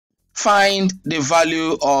Find the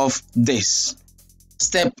value of this.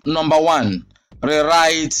 Step number 1,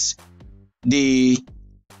 rewrite the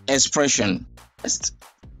expression. First,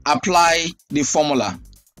 apply the formula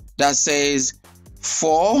that says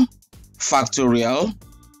 4 factorial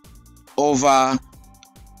over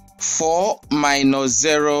 4 minus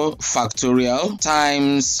 0 factorial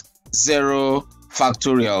times 0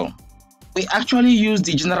 factorial. We actually use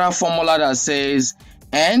the general formula that says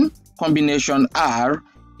n combination r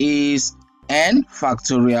is n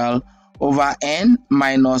factorial over n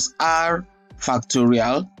minus r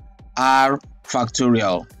factorial r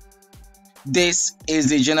factorial. This is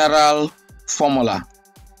the general formula.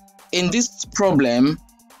 In this problem,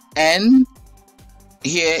 n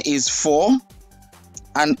here is 4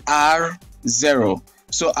 and r 0.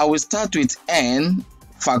 So I will start with n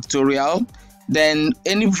factorial, then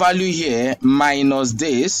any value here minus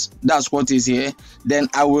this, that's what is here, then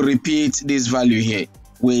I will repeat this value here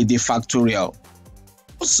with the factorial.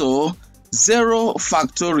 Also, 0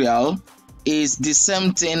 factorial is the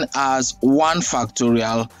same thing as 1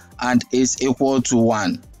 factorial and is equal to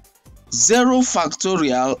 1. 0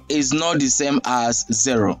 factorial is not the same as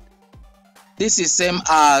 0. This is same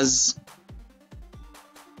as,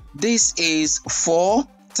 this is 4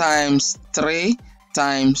 times 3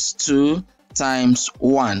 times 2 times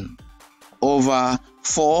 1 over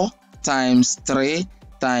 4 times 3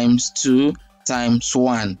 times 2 times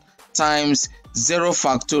 1 times 0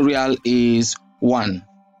 factorial is 1.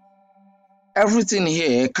 Everything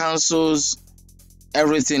here cancels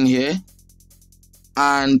everything here,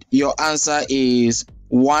 and your answer is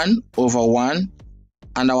 1 over 1,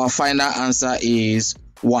 and our final answer is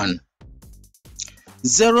 1.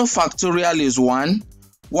 0 factorial is 1,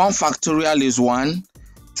 1 factorial is 1,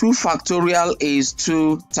 2 factorial is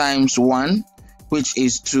 2 times 1, which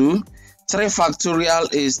is 2, 3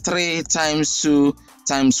 factorial is 3 times 2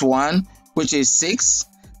 times 1, which is 6,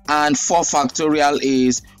 and 4 factorial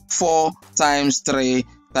is 4 times 3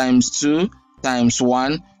 times 2 times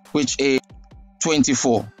 1, which is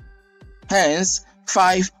 24. Hence,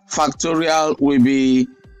 5 factorial will be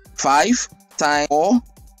 5 times 4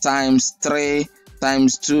 times 3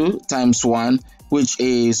 times 2 times 1, which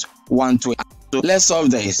is 120. So let's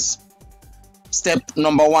solve this. Step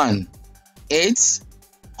number 1, 8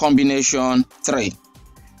 combination 3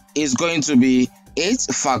 is going to be 8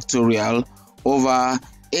 factorial over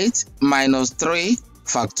 8 minus 3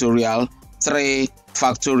 factorial 3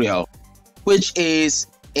 factorial, which is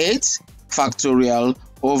 8 factorial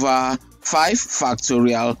over 5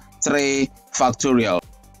 factorial 3 factorial.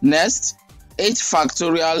 Next, 8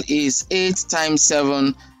 factorial is 8 times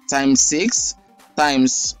 7 times 6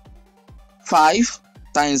 times 5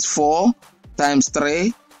 times 4 times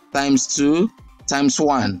 3 times 2 times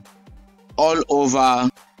 1 all over.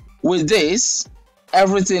 With this,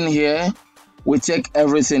 everything here, we take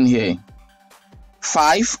everything here.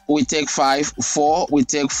 5, we take 5, 4, we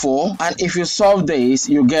take 4, and if you solve this,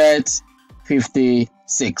 you get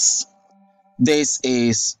 56. This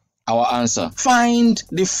is our answer. Find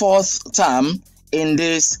the fourth term in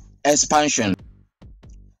this expansion.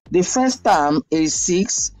 The first term is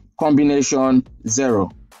 6 combination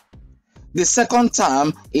 0. The second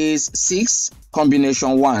term is 6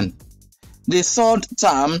 combination 1. The third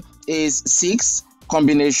term is 6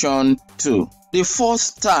 combination 2. The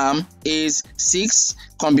fourth term is 6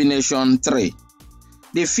 combination 3.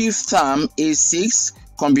 The fifth term is 6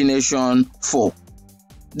 combination 4.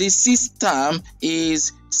 The sixth term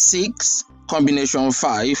is 6 combination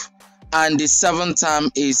 5. And the seventh term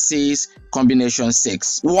is 6 combination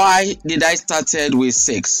 6. Why did I started with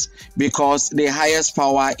 6? Because the highest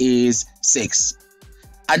power is 6.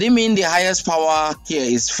 I didn't mean the highest power here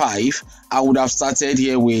is 5. I would have started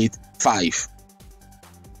here with 5.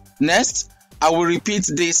 Next, I will repeat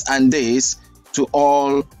this and this to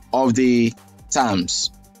all of the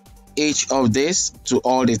terms. Each of this to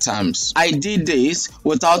all the terms. I did this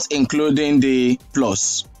without including the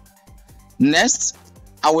plus. Next,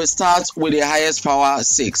 I will start with the highest power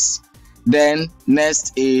 6. Then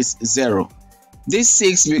next is 0. This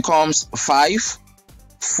 6 becomes 5,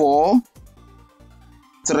 4,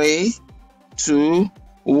 3, 2,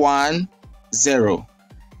 1, 0.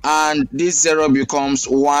 And this 0 becomes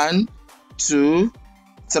 1, 2,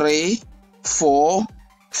 3, 4,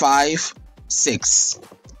 5, 6.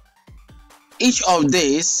 Each of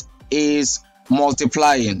these is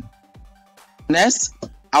multiplying. Next,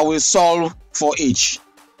 I will solve for each.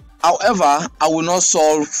 However, I will not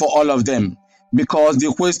solve for all of them because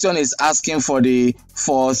the question is asking for the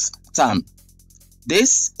fourth term.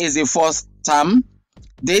 This is the fourth term.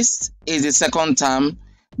 This is the second term.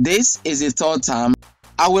 This is the third term.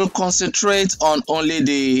 I will concentrate on only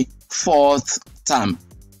the fourth term.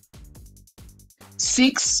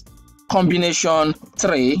 6 combination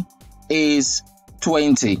 3 is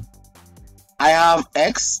 20. I have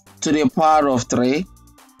x to the power of 3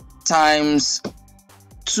 times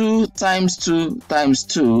 2 times 2 times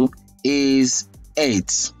 2 is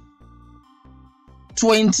 8.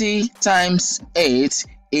 20 times 8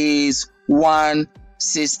 is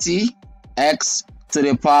 160, x to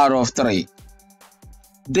the power of 3.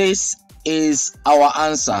 This is our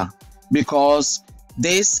answer because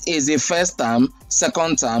this is the first term,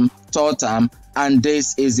 second term, third term, and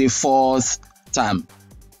this is the fourth term.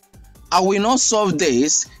 I will not solve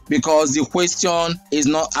this because the question is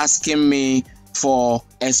not asking me for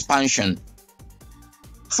expansion.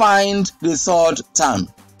 Find the third term.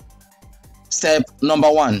 Step number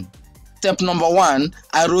 1. Step number 1,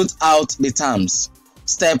 I wrote out the terms.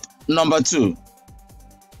 Step number 2,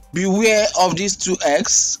 beware of these two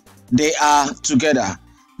x, they are together.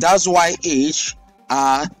 That's why each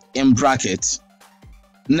are in bracket.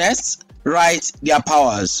 Next, write their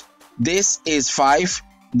powers. This is 5,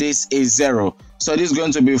 this is 0. So this is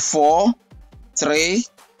going to be 4, 3,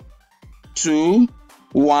 2,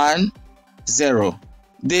 1, 0.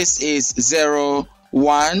 This is 0,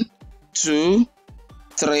 1, 2,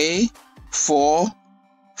 3, 4,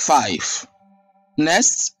 5.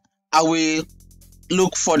 Next, I will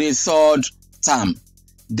look for the third term.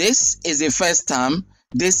 This is the first term,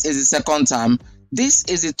 this is the second term, this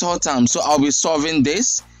is the third term. So I'll be solving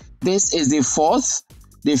this. This is the fourth,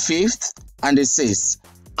 the fifth, and the sixth.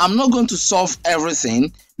 I'm not going to solve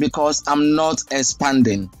everything because I'm not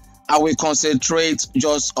expanding. I will concentrate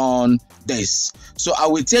just on this. So I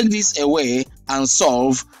will take this away and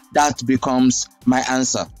solve. That becomes my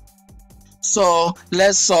answer. So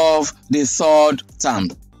let's solve the third term.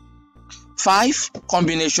 5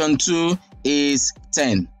 combination 2 is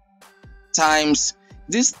 10 times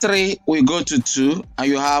this 3 will go to 2, and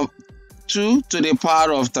you have 2 to the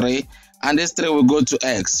power of 3, and this 3 will go to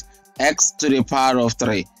x to the power of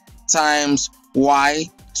 3 times y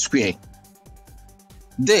squared.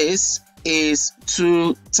 This is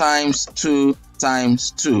 2 times 2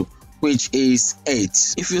 times 2, which is 8.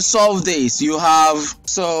 If you solve this, you have,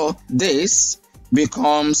 so this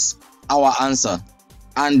becomes our answer,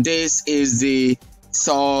 and this is the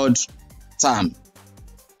third term.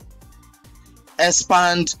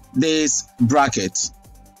 Expand this bracket.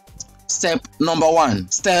 Step number 1,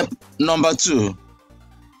 step number 2,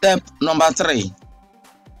 step number 3,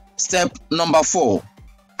 step number 4.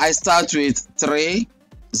 I start with 3,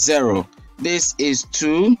 0. This is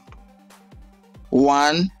 2,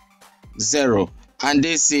 1, 0, and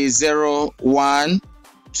this is 0, 1,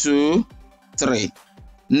 2, 3.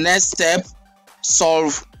 Next step,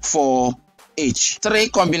 solve for each. 3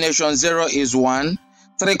 combination 0 is 1,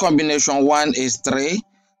 3 combination 1 is 3,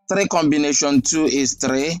 3 combination 2 is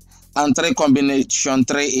 3, and 3 combination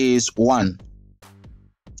 3 is 1.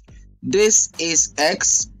 This is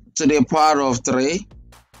x to the power of 3,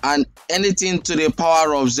 and anything to the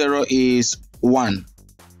power of 0 is 1.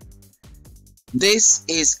 This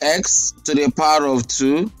is x to the power of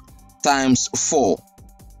 2 times 4.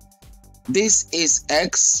 This is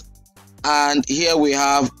x, and here we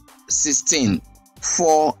have 16.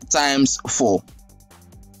 4 times 4.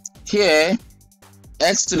 Here,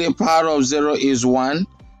 x to the power of 0 is 1,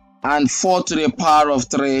 and 4 to the power of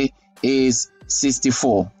 3 is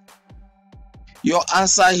 64. Your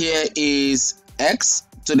answer here is x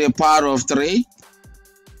to the power of 3.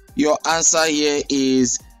 Your answer here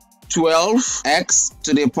is 12x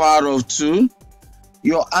to the power of 2.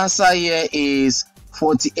 Your answer here is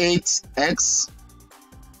 48x.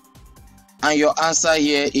 And your answer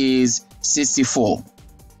here is 64.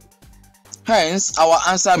 Hence, our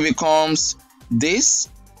answer becomes this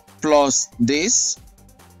plus this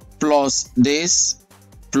plus this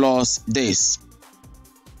plus this.